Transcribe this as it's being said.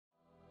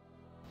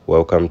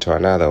Welcome to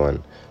another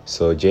one.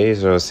 So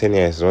Racine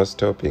is not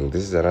stopping.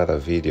 This is another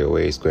video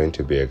where he's going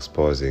to be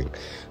exposing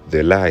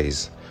the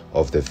lies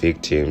of the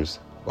victims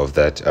of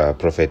that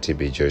Prophet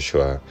TB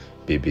Joshua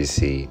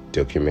BBC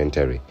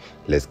documentary.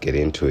 Let's get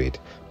into it.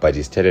 But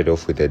he started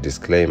off with a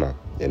disclaimer,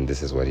 and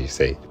this is what he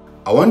said.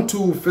 I want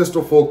to first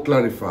of all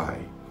clarify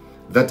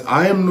that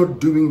I am not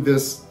doing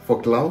this for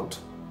clout,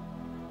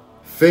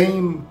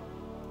 fame,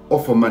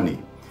 or for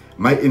money.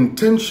 My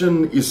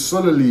intention is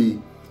solely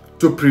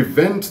to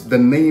prevent the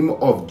name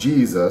of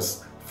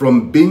Jesus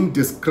from being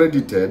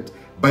discredited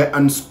by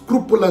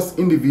unscrupulous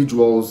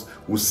individuals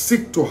who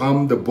seek to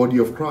harm the body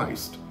of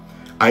Christ.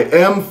 I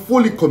am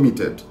fully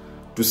committed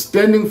to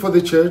standing for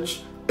the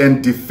church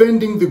and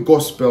defending the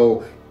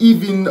gospel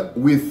even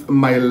with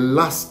my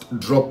last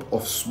drop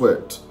of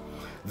sweat.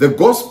 The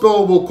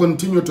gospel will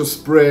continue to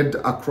spread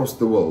across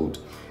the world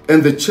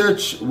and the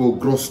church will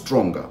grow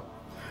stronger.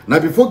 Now,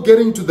 before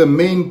getting to the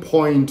main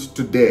point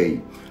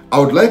today, I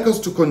would like us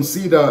to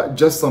consider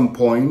just some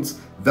points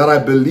that I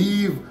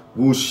believe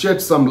will shed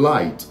some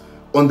light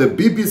on the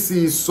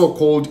BBC's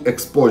so-called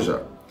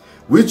exposure,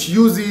 which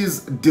uses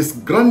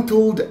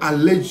disgruntled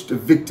alleged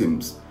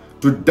victims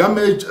to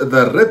damage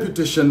the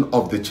reputation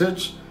of the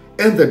church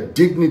and the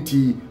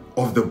dignity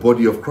of the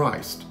body of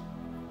Christ.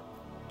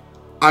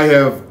 I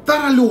have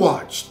thoroughly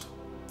watched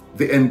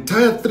the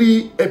entire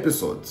 3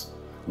 episodes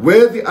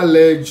where the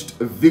alleged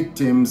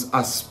victims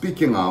are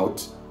speaking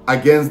out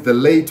against the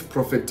late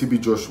Prophet TB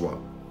Joshua.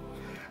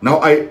 Now,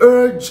 I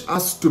urge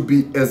us to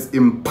be as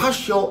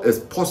impartial as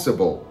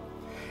possible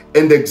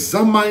and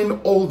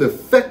examine all the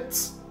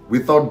facts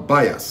without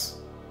bias.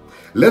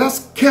 Let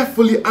us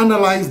carefully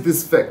analyze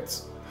these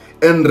facts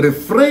and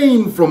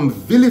refrain from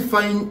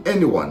vilifying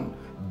anyone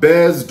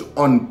based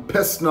on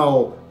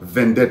personal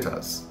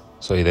vendettas.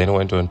 So he then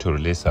went on to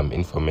release some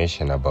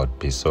information about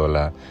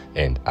Bisola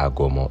and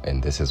Agomo,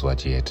 and this is what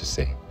he had to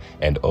say.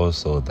 And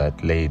also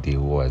that lady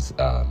who was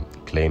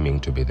claiming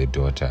to be the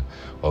daughter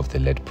of the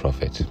late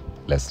prophet.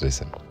 Let's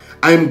listen.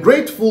 I am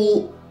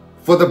grateful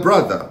for the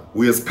brother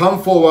who has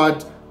come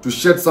forward to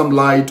shed some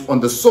light on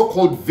the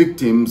so-called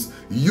victims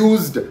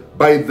used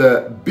by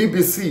the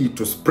BBC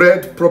to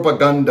spread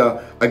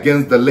propaganda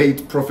against the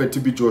late Prophet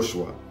TB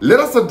Joshua. Let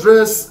us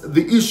address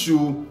the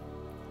issue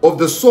of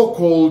the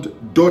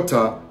so-called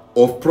daughter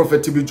of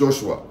Prophet TB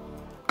Joshua.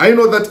 I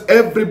know that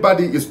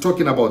everybody is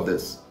talking about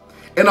this.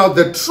 And now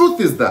the truth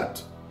is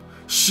that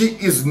she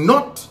is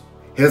not,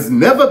 has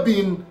never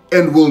been,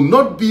 and will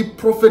not be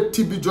Prophet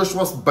TB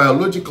Joshua's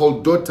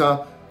biological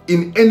daughter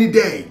in any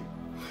day.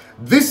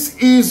 This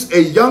is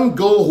a young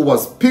girl who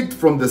was picked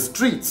from the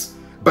streets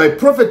by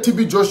Prophet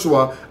TB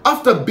Joshua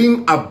after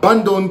being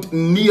abandoned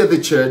near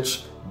the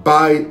church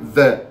by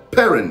the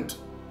parent.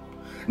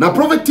 Now,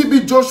 Prophet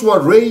TB Joshua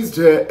raised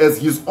her as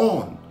his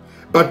own,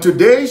 but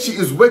today she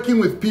is working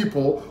with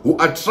people who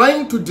are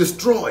trying to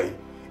destroy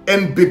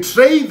and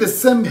betray the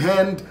same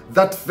hand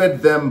that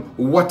fed them.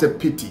 What a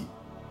pity.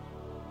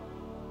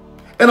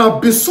 And now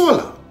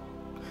Bisola,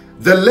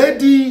 the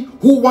lady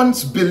who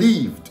once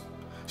believed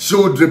she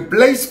would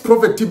replace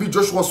Prophet TB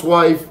Joshua's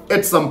wife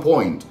at some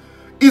point,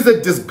 is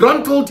a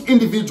disgruntled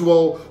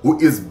individual who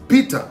is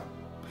bitter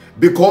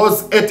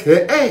because at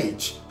her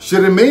age, she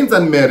remains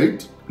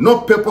unmarried, no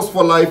purpose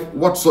for life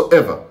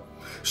whatsoever.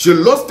 She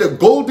lost a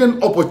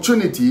golden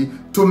opportunity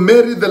to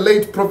marry the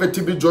late Prophet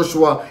TB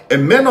Joshua, a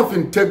man of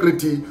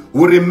integrity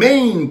who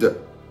remained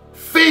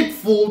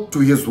faithful to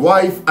his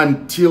wife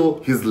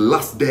until his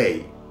last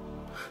day.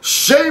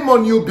 Shame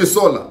on you,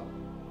 Bisola.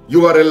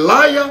 You are a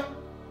liar,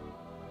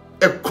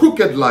 a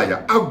crooked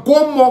liar.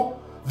 Agomo,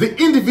 the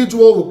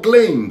individual who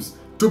claims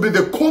to be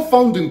the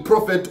co-founding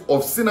prophet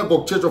of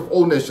Synagogue Church of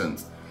All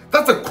Nations,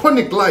 that's a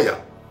chronic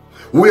liar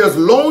who has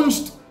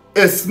launched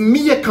a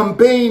smear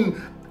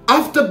campaign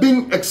after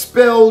being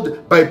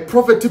expelled by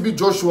Prophet TB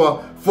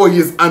Joshua for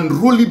his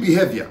unruly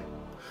behavior.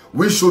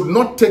 We should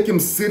not take him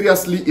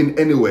seriously in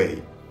any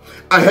way.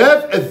 I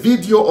have a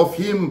video of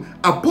him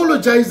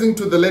apologizing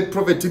to the late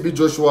Prophet TB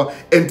Joshua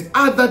and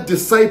other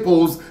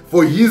disciples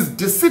for his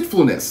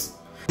deceitfulness.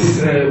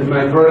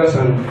 My brothers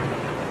and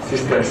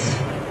sisters,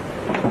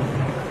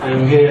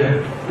 I'm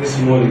here this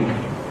morning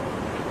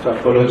to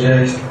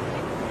apologize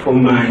for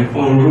my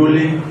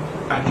unruly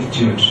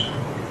attitude,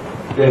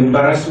 the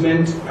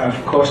embarrassment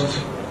I've caused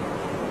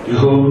the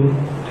whole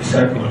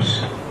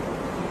disciples.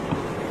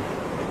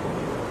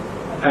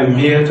 I'm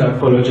here to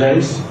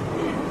apologize.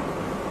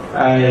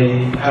 I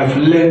have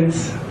learned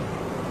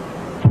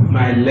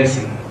my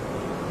lesson.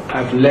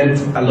 I've learned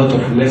a lot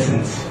of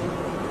lessons.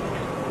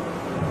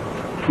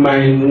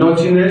 My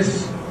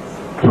naughtiness,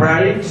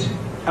 pride,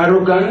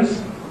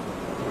 arrogance,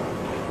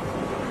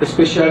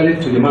 especially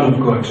to the man of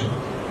God,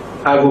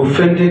 I've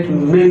offended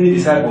many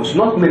disciples,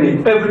 not many,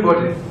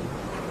 everybody,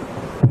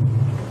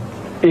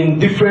 in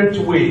different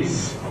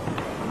ways.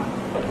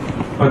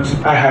 But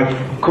I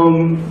have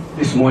come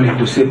this morning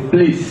to say,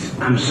 please,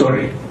 I'm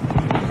sorry.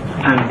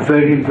 I'm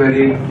very,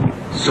 very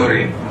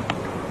sorry.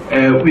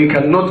 We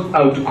cannot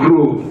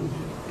outgrow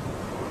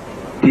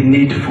the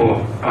need for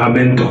our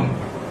mentor.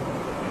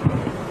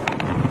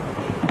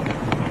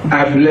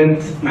 I've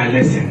learned my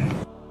lesson.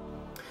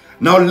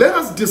 Now let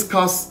us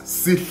discuss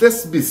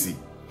Sihlesbisi,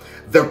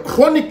 the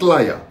chronic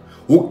liar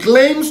who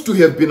claims to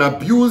have been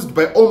abused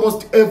by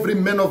almost every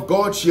man of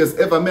God she has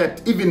ever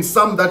met, even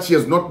some that she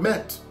has not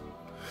met.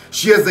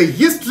 She has a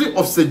history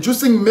of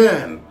seducing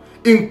men,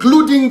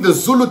 including the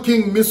Zulu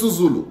king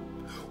Misuzulu,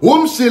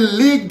 whom she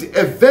leaked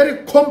a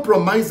very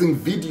compromising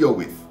video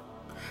with.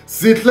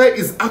 Sihle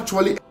is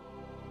actually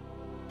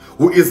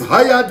who is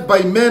hired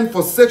by men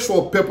for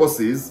sexual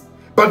purposes,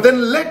 but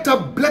then later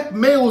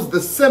blackmails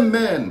the same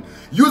man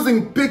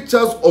using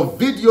pictures or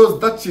videos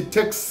that she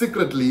takes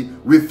secretly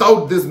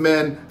without this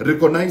man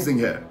recognizing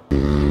her.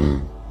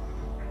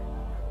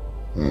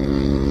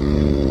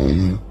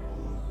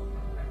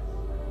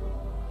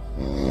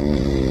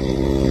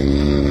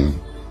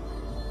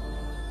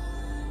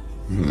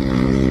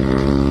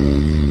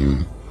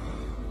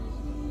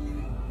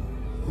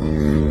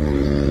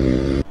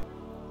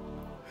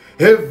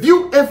 Have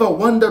you ever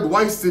wondered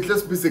why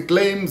Sihlesbisi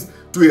claims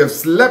to have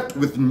slept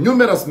with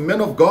numerous men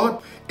of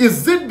God?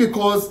 Is it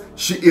because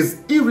she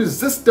is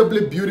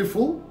irresistibly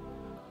beautiful?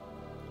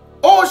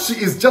 Or she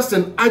is just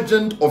an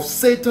agent of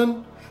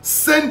Satan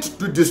sent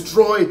to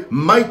destroy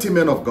mighty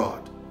men of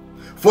God?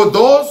 For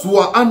those who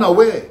are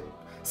unaware,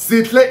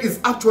 Sihle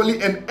is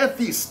actually an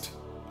atheist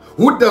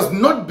who does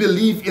not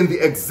believe in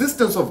the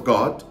existence of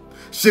God.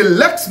 She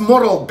lacks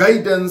moral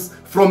guidance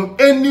from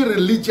any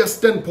religious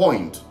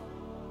standpoint.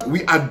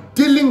 We are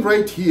dealing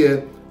right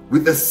here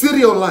with a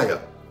serial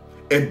liar,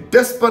 a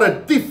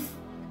desperate thief,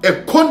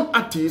 a con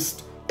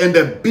artist, and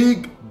a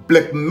big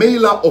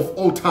blackmailer of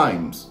all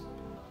times.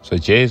 So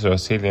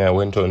Racine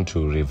went on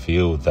to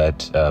reveal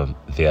that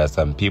there are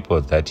some people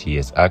that he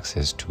has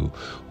access to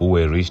who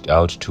were reached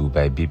out to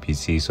by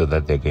BBC so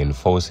that they can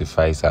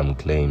falsify some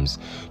claims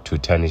to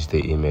tarnish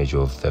the image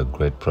of the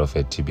great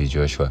prophet TB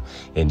Joshua.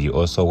 And he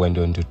also went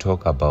on to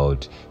talk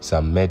about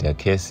some murder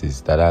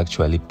cases that are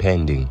actually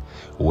pending,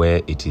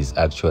 where it is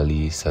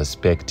actually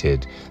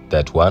suspected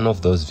that one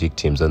of those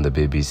victims on the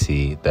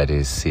BBC, that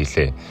is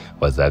Sihle,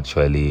 was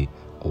actually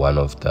one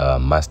of the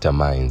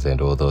masterminds and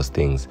all those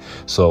things.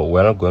 So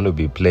we're not going to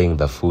be playing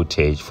the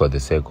footage for the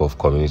sake of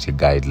community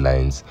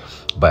guidelines,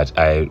 but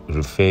I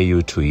refer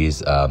you to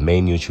his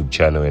main YouTube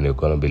channel and you're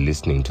going to be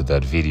listening to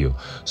that video.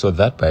 So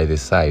that by the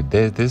side,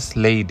 there's this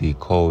lady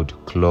called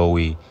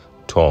Chloe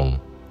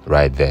Tong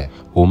right there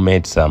who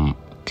made some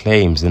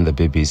claims in the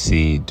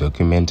BBC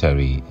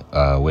documentary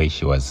where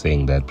she was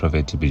saying that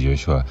Prophet TB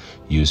Joshua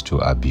used to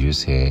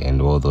abuse her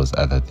and all those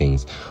other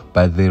things.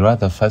 But the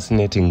rather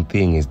fascinating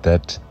thing is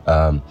that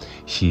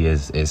she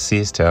has a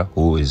sister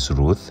who is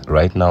Ruth.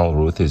 Right now,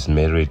 Ruth is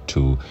married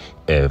to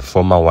a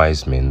former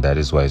Wiseman, that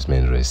is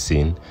Wiseman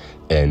Racine,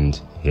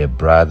 and her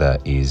brother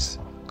is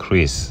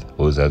Chris,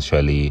 who's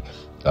actually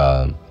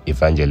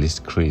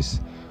Evangelist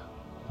Chris,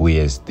 who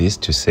has this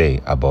to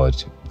say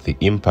about the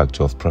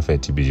impact of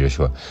Prophet TB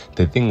Joshua.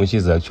 The thing which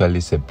is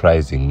actually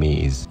surprising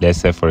me is, let's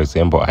say for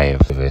example I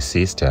have a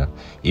sister.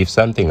 If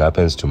something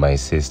happens to my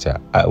sister,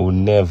 I will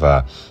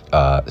never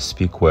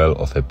speak well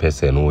of a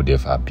person who would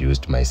have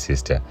abused my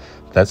sister.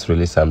 That's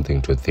really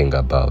something to think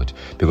about,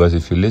 because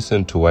if you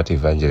listen to what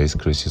Evangelist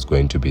Chris is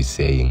going to be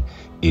saying,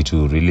 it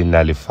will really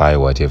nullify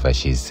whatever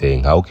she's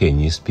saying. How can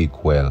you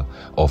speak well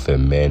of a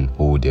man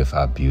who would have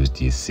abused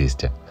his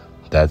sister?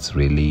 That's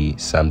really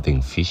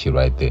something fishy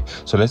right there.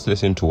 So let's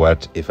listen to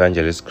what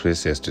Evangelist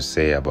Chris has to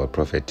say about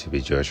Prophet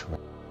TB Joshua.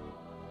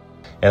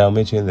 And I'll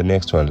meet you in the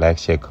next one. Like,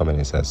 share, comment,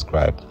 and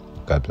subscribe.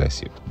 God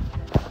bless you.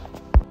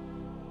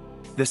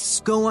 The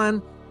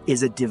SCOAN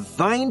is a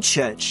divine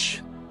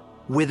church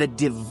with a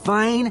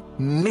divine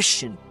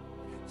mission,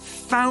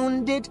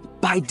 founded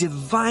by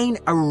divine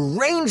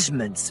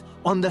arrangements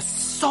on the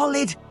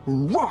solid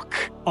rock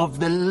of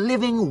the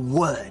living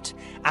word,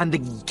 and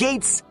the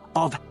gates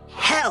of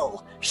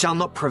hell shall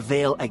not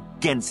prevail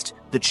against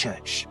the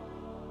church.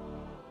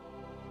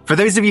 For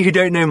those of you who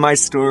don't know my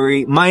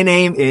story, my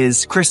name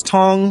is Chris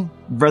Tong,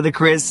 Brother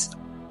Chris,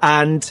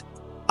 and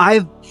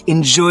I've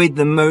enjoyed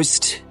the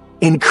most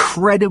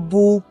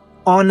incredible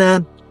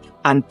honor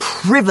and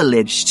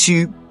privilege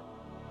to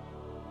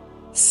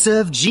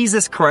serve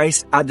Jesus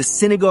Christ at the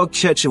Synagogue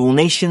Church of All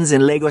Nations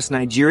in Lagos,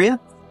 Nigeria,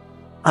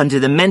 under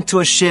the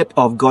mentorship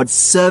of God's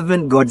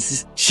servant,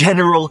 God's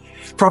general,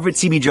 Prophet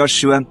TB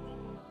Joshua,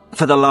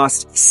 for the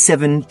last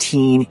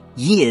 17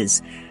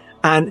 years.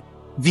 And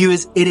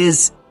viewers, it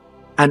is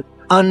an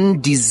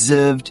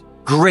undeserved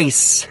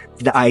grace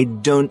that I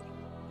don't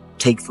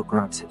take for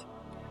granted.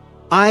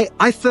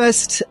 I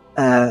first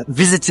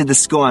visited the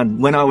SCOAN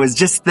when I was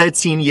just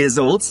 13 years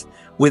old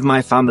with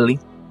my family,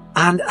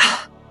 and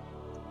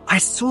I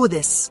saw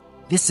this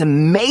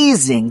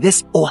amazing,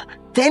 this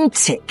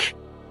authentic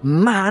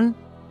man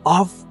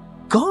of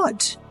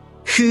God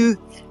who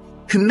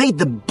made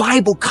the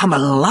Bible come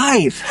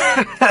alive,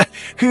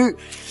 who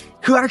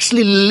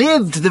actually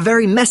lived the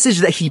very message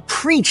that he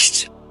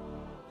preached,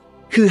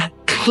 who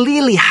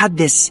clearly had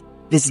this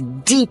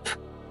deep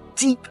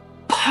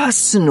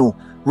personal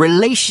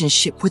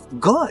relationship with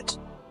God.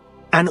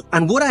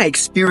 And what I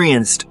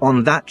experienced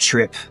on that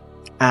trip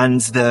and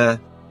the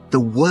the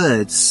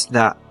words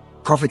that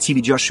Prophet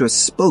TB Joshua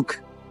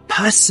spoke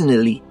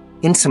personally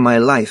into my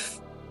life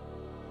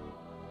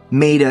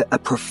made a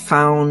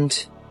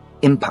profound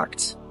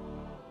impact.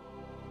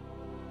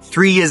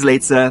 3 years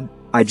later,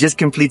 I just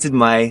completed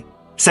my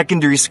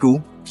secondary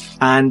school,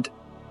 and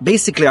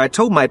basically I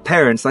told my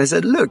parents, I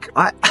said, look,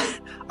 I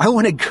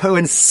want to go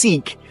and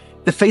seek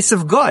the face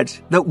of God,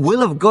 the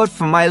will of God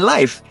for my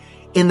life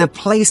in the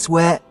place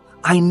where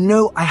I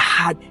know I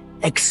had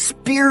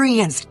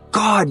experienced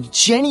God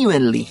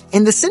genuinely,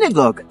 in the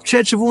synagogue,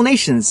 Church of All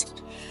Nations.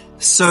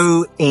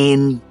 So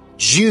in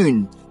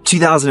June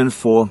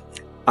 2004,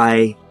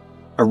 I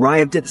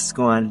arrived at the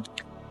SCOAN,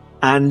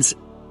 and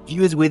it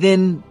was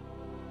within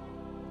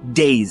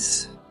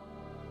days,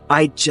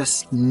 I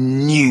just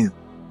knew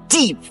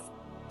deep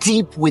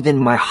within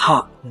my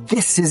heart,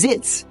 this is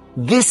it.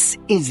 This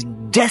is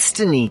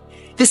destiny.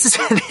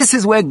 This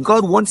is where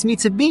God wants me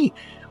to be,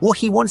 what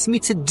he wants me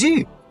to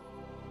do.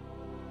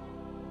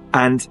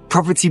 And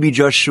Prophet TB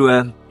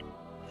Joshua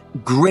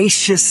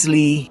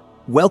graciously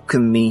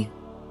welcomed me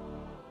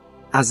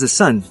as a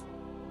son.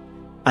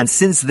 And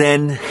since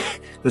then,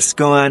 the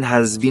SCOAN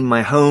has been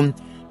my home,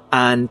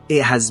 and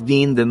it has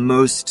been the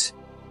most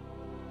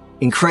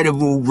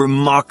incredible,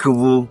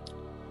 remarkable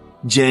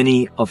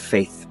journey of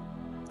faith.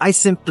 I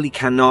simply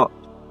cannot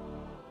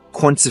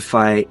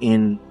quantify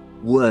in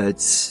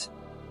words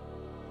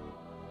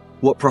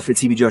what Prophet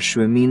TB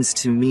Joshua means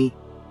to me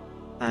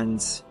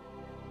and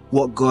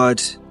what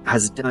God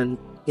has done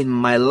in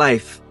my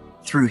life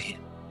through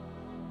him.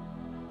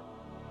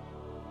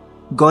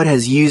 God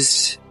has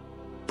used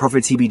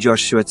Prophet TB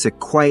Joshua to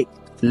quite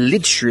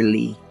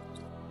literally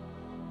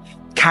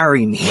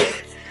carry me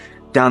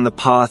down the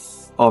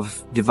path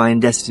of divine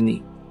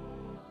destiny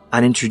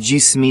and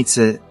introduce me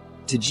to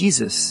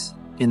Jesus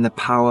in the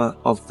power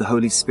of the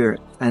Holy Spirit.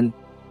 And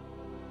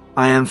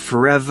I am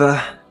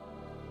forever,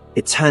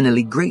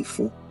 eternally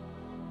grateful.